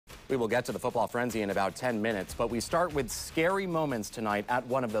We will get to the football frenzy in about 10 minutes, but we start with scary moments tonight at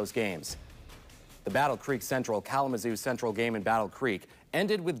one of those games. The Battle Creek Central Kalamazoo Central game in Battle Creek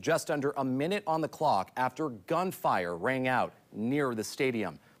ended with just under a minute on the clock after gunfire rang out near the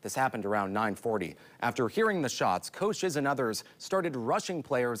stadium. This happened around 9:40. After hearing the shots, coaches and others started rushing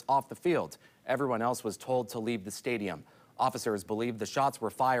players off the field. Everyone else was told to leave the stadium. Officers believe the shots were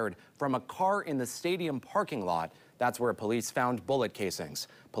fired from a car in the stadium parking lot. That's where police found bullet casings.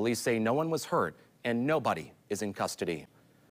 Police say no one was hurt and nobody is in custody.